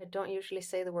I don't usually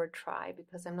say the word try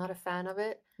because I'm not a fan of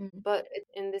it, Mhm. but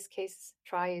in this case,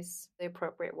 try is the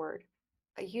appropriate word.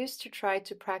 I used to try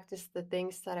to practice the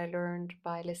things that I learned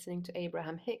by listening to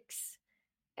Abraham Hicks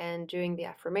and doing the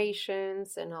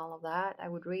affirmations and all of that. I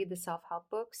would read the self-help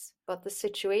books, but the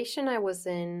situation I was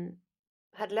in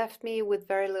had left me with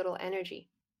very little energy.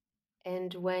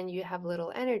 And when you have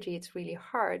little energy, it's really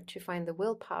hard to find the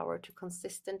willpower to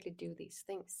consistently do these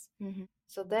things. Mhm.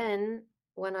 So then,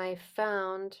 when I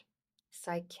found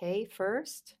Psyche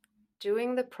first,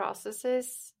 doing the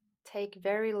processes take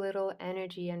very little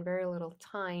energy and very little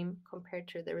time compared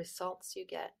to the results you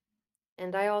get.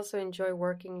 And I also enjoy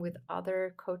working with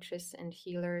other coaches and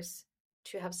healers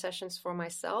to have sessions for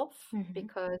myself Mhm.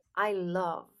 because I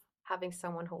love having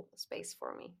someone hold the space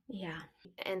for me. Yeah.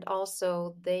 And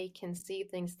also, they can see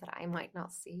things that I might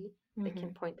not see. They can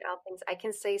Mhm. point out things. I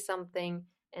can say something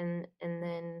and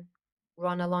then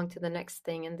run along to the next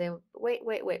thing, and they'll wait.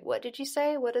 What did you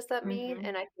say? What does that mean? Mhm.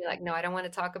 And I'd be like, no, I don't want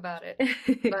to talk about it.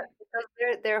 But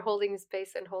because they're holding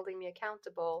space and holding me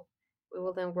accountable, we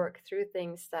will then work through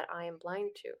things that I am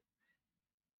blind to.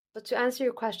 But to answer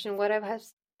your question, what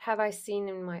have I seen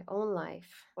in my own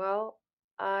life? Well,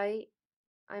 I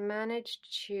I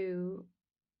managed to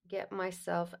get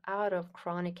myself out of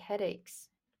chronic headaches.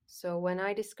 So when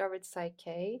I discovered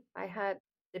Psyche, I had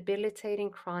debilitating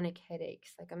chronic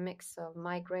headaches, like a mix of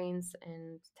migraines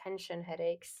and tension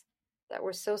headaches that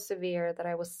were so severe that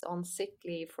I was on sick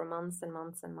leave for months and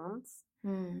months and months.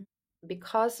 Mm.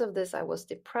 Because of this, I was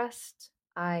depressed.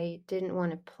 I didn't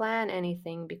want to plan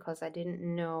anything because I didn't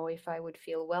know if I would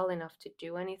feel well enough to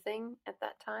do anything at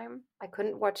that time. I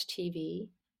couldn't watch TV.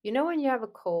 You know, when you have a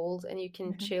cold and you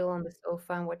can Mhm. chill on the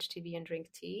sofa and watch TV and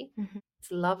drink tea? Mhm.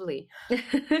 It's lovely.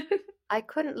 I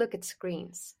couldn't look at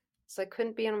screens. So I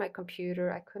couldn't be on my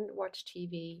computer. I couldn't watch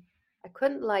TV. I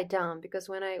couldn't lie down because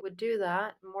when I would do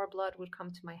that, more blood would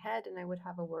come to my head and I would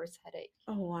have a worse headache.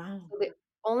 Oh, wow. So the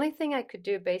only thing I could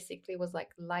do basically was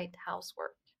like light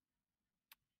housework.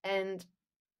 And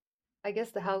I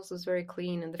guess the house was very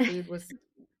clean and the food was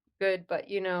good, but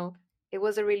it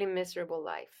was a really miserable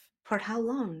life. For how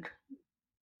long?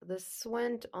 This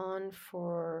went on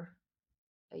for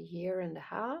a year and a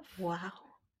half, Wow.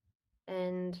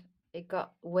 and it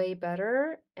got way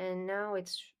better. And now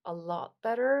it's a lot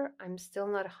better. I'm still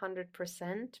not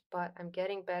 100%, but I'm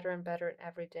getting better and better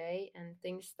every day. And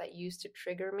things that used to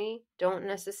trigger me don't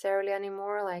necessarily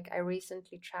anymore. Like I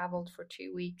recently traveled for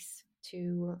 2 weeks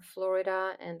to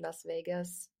Florida and Las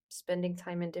Vegas, spending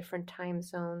time in different time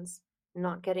zones,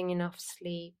 not getting enough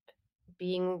sleep,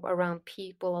 being around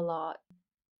people a lot.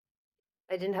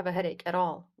 I didn't have a headache at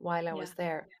all while I Yeah. was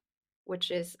there, which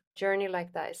is journey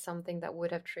like that is something that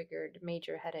would have triggered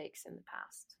major headaches in the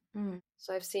past. Mm.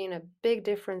 So I've seen a big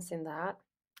difference in that.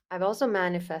 I've also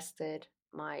manifested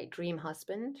my dream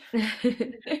husband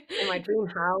and my dream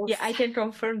Yeah, house I can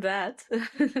confirm that.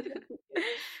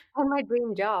 and my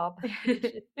dream job, which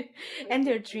is And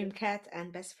your dream cat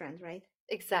and best friend, right?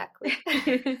 exactly,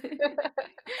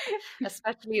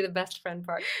 especially the best friend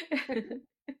part.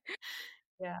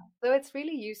 Yeah. So it's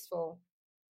really useful,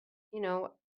 you know,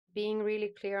 being really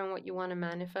clear on what you want to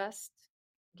manifest,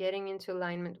 getting into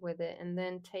alignment with it, and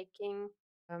then taking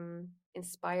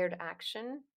inspired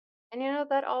action. And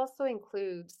that also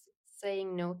includes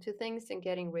saying no to things and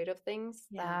getting rid of things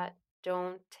Yeah. that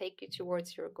don't take you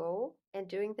towards your goal and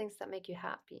doing things that make you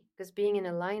happy. Because being in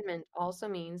Mm. alignment also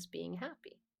means being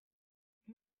happy.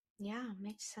 Yeah,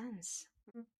 makes sense.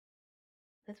 Mhm.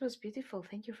 That was beautiful.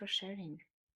 Thank you for sharing.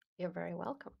 You're very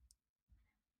welcome.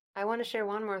 I want to share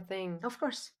one more thing Of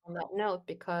course. on that note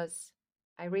because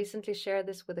I recently shared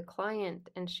this with a client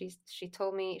and she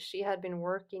told me she had been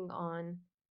working on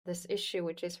this issue,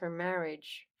 which is her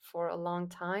marriage, for a long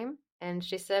time. And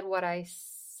she said what I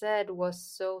said was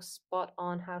so spot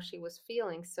on how she was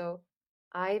feeling. So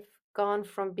I've gone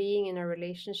from being in a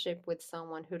relationship with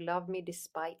someone who loved me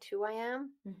despite who I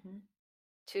am Hmm.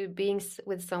 to being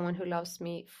with someone who loves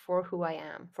me for who I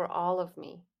am, for all of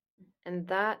me. And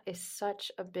that is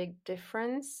such a big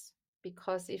difference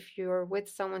because if you're with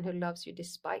someone who loves you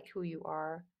despite who you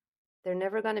are, they're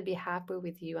never going to be happy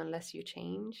with you unless you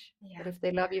change. But Yeah. if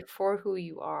they love you for who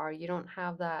you are, you don't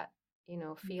have that,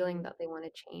 feeling Mm. that they want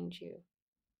to change you.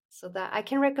 So that I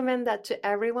can recommend that to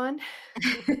everyone.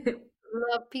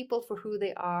 Love people for who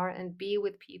they are and be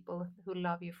with people who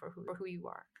love you for who you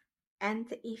are. And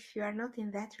if you are not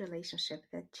in that relationship,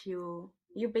 that you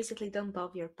basically don't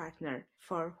love your partner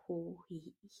for who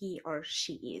he or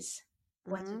she is,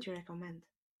 what Mhm. would you recommend?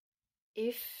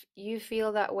 If you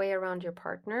feel that way around your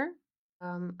partner,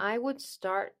 I would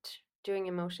start doing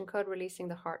emotion code, releasing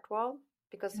the heart wall,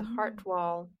 because the Mm. heart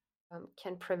wall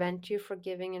can prevent you from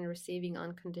giving and receiving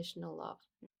unconditional love.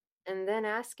 And then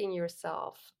asking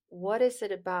yourself, what is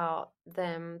it about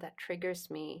them that triggers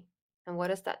me? And what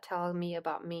does that tell me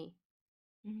about me?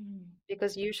 Mm.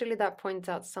 Because usually that points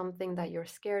out something that you're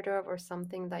scared of or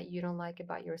something that you don't like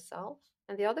about yourself.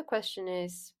 And the other question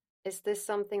is this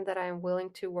something that I'm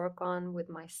willing to work on with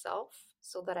myself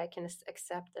so that I can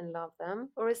accept and love them?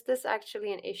 Or is this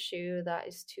actually an issue that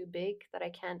is too big that I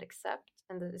can't accept?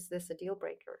 And is this a deal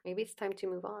breaker? Maybe it's time to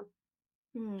move on.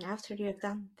 After you have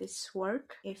done this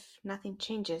work, if nothing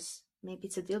changes, maybe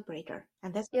it's a deal breaker.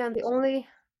 And that's Yeah, and the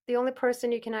only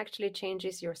person you can actually change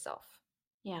is yourself.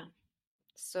 yeah.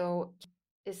 So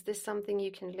is this something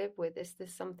you can live with? Is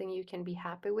this something you can be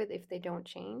happy with if they don't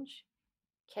change?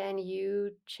 Can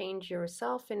you change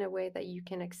yourself in a way that you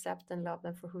can accept and love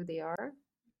them for who they are?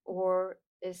 Or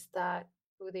is that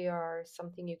who they are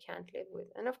something you can't live with?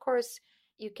 And of course,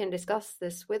 you can discuss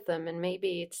this with them, and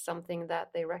maybe it's something that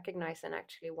they recognize and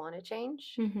actually want to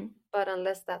change. Mm-hmm. But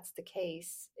unless that's the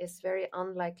case, it's very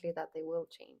unlikely that they will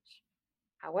change.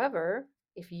 However,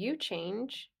 if you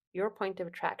change, your point of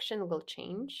attraction will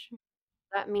change.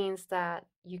 That means that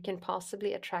you can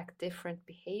possibly attract different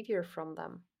behavior from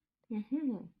them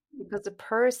Mm-hmm. because a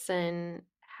person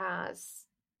has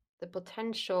the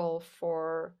potential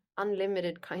for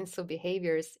unlimited kinds of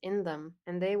behaviors in them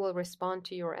and they will respond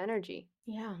to your energy.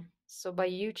 Yeah. So by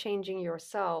you changing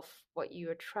yourself, what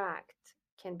you attract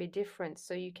can be different.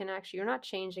 So you can actually, you're not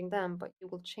changing them, but you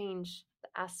will change the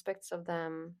aspects of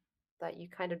them that you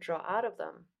kind of draw out of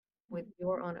them with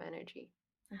your own energy.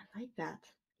 I like that.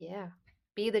 Yeah.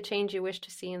 Be the change you wish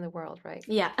to see in the world, right?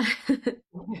 Yeah.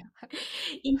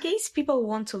 In case people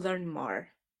want to learn more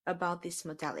about these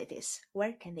modalities,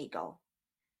 where can they go?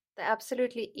 The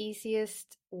absolutely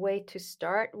easiest way to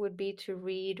start would be to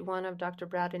read one of Dr.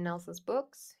 Bradley Nelson's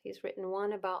books. He's written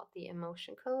one about the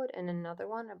emotion code and another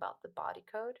one about the body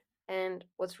code. And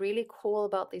what's really cool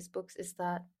about these books is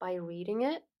that by reading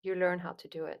it, you learn how to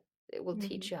do it. It will Mm-hmm.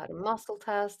 teach you how to muscle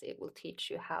test, it will teach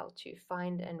you how to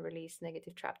find and release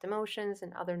negative trapped emotions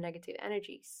and other negative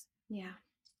energies. Yeah.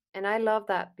 And I love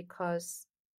that because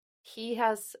he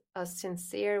has a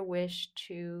sincere wish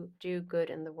to do good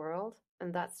in the world,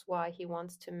 and that's why he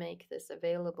wants to make this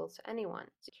available to anyone.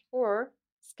 Or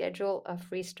schedule a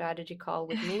free strategy call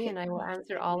with me, and I will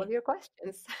answer all of Exactly. your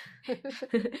questions.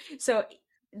 So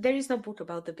there is no book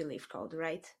about the belief code,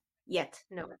 right? Yet.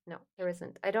 No, no, there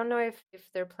isn't. I don't know if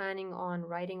they're planning on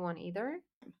writing one either.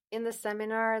 In the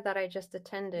seminar that I just Yeah.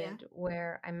 attended,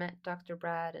 where I met Dr.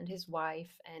 Brad and his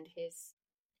wife and his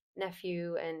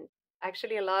nephew, and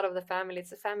actually a lot of the family,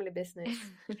 it's a family business.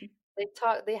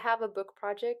 They have a book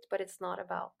project, but it's not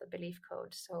about the belief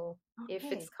code. So if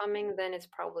it's Okay. coming, then it's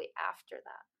probably after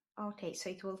that. Okay, so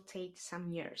it will take some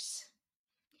years.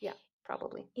 Yeah,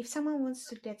 probably. If someone wants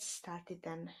to get started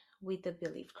then with the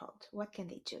belief code, what can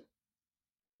they do?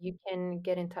 You can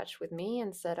get in touch with me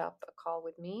and set up a call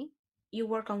with me. You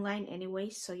work online anyway,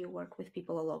 so you work with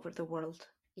people all over the world.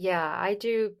 Yeah, I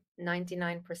do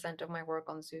 99% of my work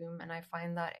on Zoom, and I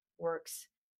find that it works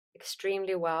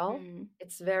extremely well. Mm.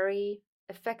 It's very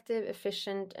effective,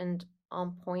 efficient, and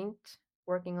on point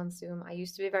working on Zoom. I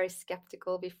used to be very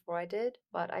skeptical before I did,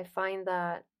 but I find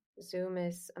that Zoom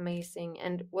is amazing.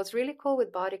 And what's really cool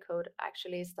with Body Code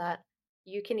actually is that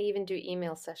you can even do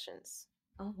email sessions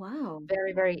Oh, wow.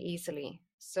 very, very easily.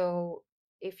 So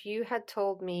if you had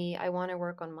told me I want to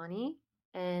work on money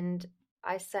and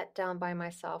I sat down by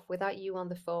myself without you on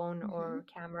the phone Mm-hmm. or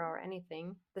camera or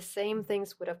anything, the same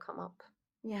things would have come up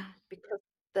Yeah. because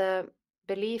the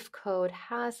belief code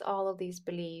has all of these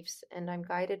beliefs and I'm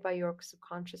guided by your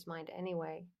subconscious mind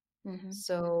anyway. Mm-hmm.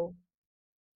 So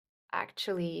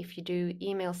actually, if you do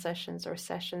email sessions or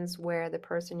sessions where the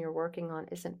person you're working on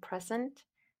isn't present,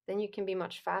 then you can be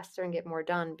much faster and get more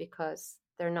done because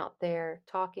they're not there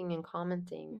talking and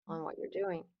commenting Mm-hmm. on what you're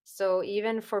doing. So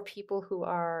even for people who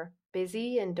are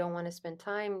busy and don't want to spend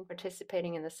time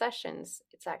participating in the sessions,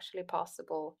 it's actually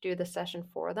possible to do the session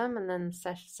for them and then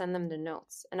send them the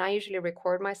notes. And I usually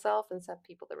record myself and send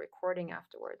people the recording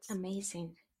afterwards.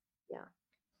 Amazing. Yeah.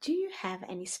 Do you have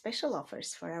any special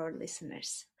offers for our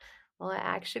listeners? Well, I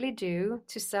actually do.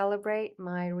 To celebrate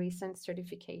my recent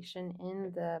certification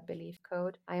in the Belief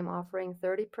Code, I am offering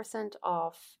 30%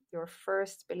 off your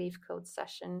first Belief Code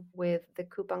session with the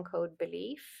coupon code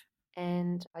BELIEF.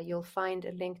 And you'll find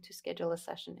a link to schedule a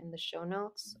session in the show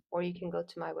notes, or you can go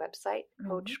to my website, Mhm.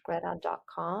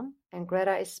 coachgrethe.com. And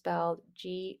Greta is spelled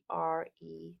Grethe.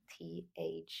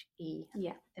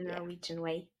 Yeah, the Yeah, Norwegian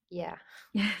way. yeah,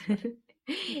 that's right.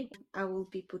 I will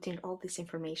be putting all this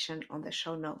information on the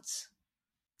show notes.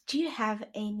 Do you have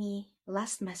any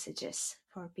last messages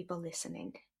for people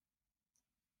listening?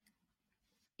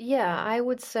 Yeah, I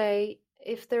would say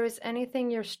if there is anything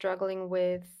you're struggling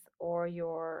with or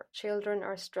your children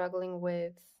are struggling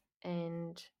with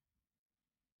and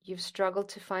you've struggled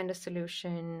to find a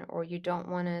solution or you don't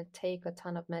want to take a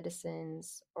ton of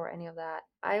medicines or any of that,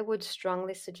 I would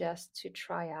strongly suggest to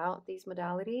try out these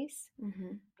modalities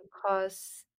Mm-hmm.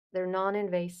 because they're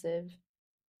non-invasive,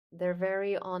 they're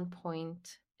very on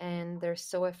point, and they're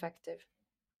so effective.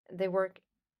 They work,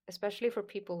 especially for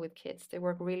people with kids. They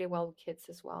work really well with kids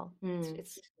as well. Mm,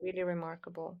 It's really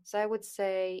remarkable. So I would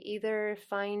say either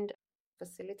find a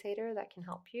facilitator that can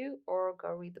help you or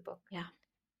go read the book. yeah.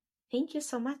 Thank you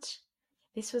so much.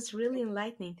 This was really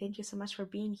enlightening. Thank you so much for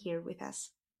being here with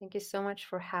us. Thank you so much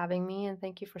for having me, and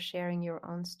thank you for sharing your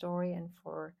own story and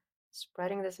for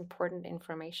spreading this important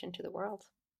information to the world.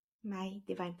 My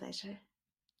divine pleasure.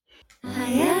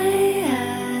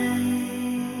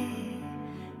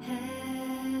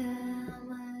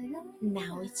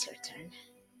 Now it's your turn.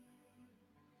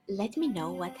 Let me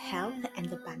know what health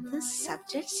and abundance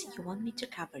subjects you want me to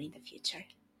cover in the future.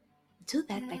 Do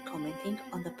that by commenting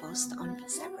on the post on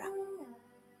Instagram.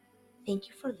 Thank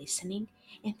you for listening,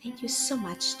 and thank you so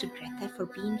much to Greta for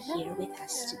being here with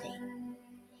us today.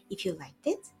 If you liked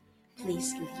it,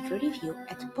 please leave a review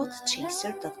at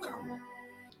podchaser.com.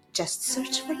 Just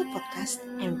search for the podcast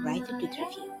and write a good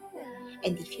review.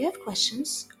 And if you have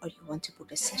questions or you want to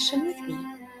book a session with me,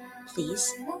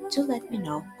 please do let me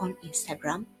know on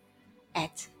Instagram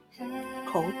at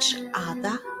Coach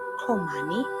Ada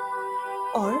Komani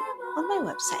or on my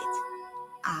website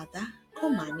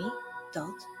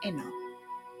adakomani.no.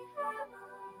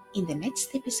 In the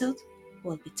next episode,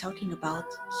 we'll be talking about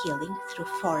healing through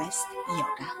forest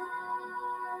yoga.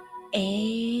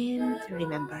 And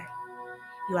remember,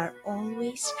 you are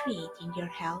always creating your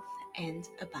health and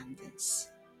abundance.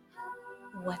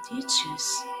 What do you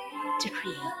choose to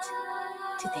create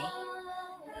today?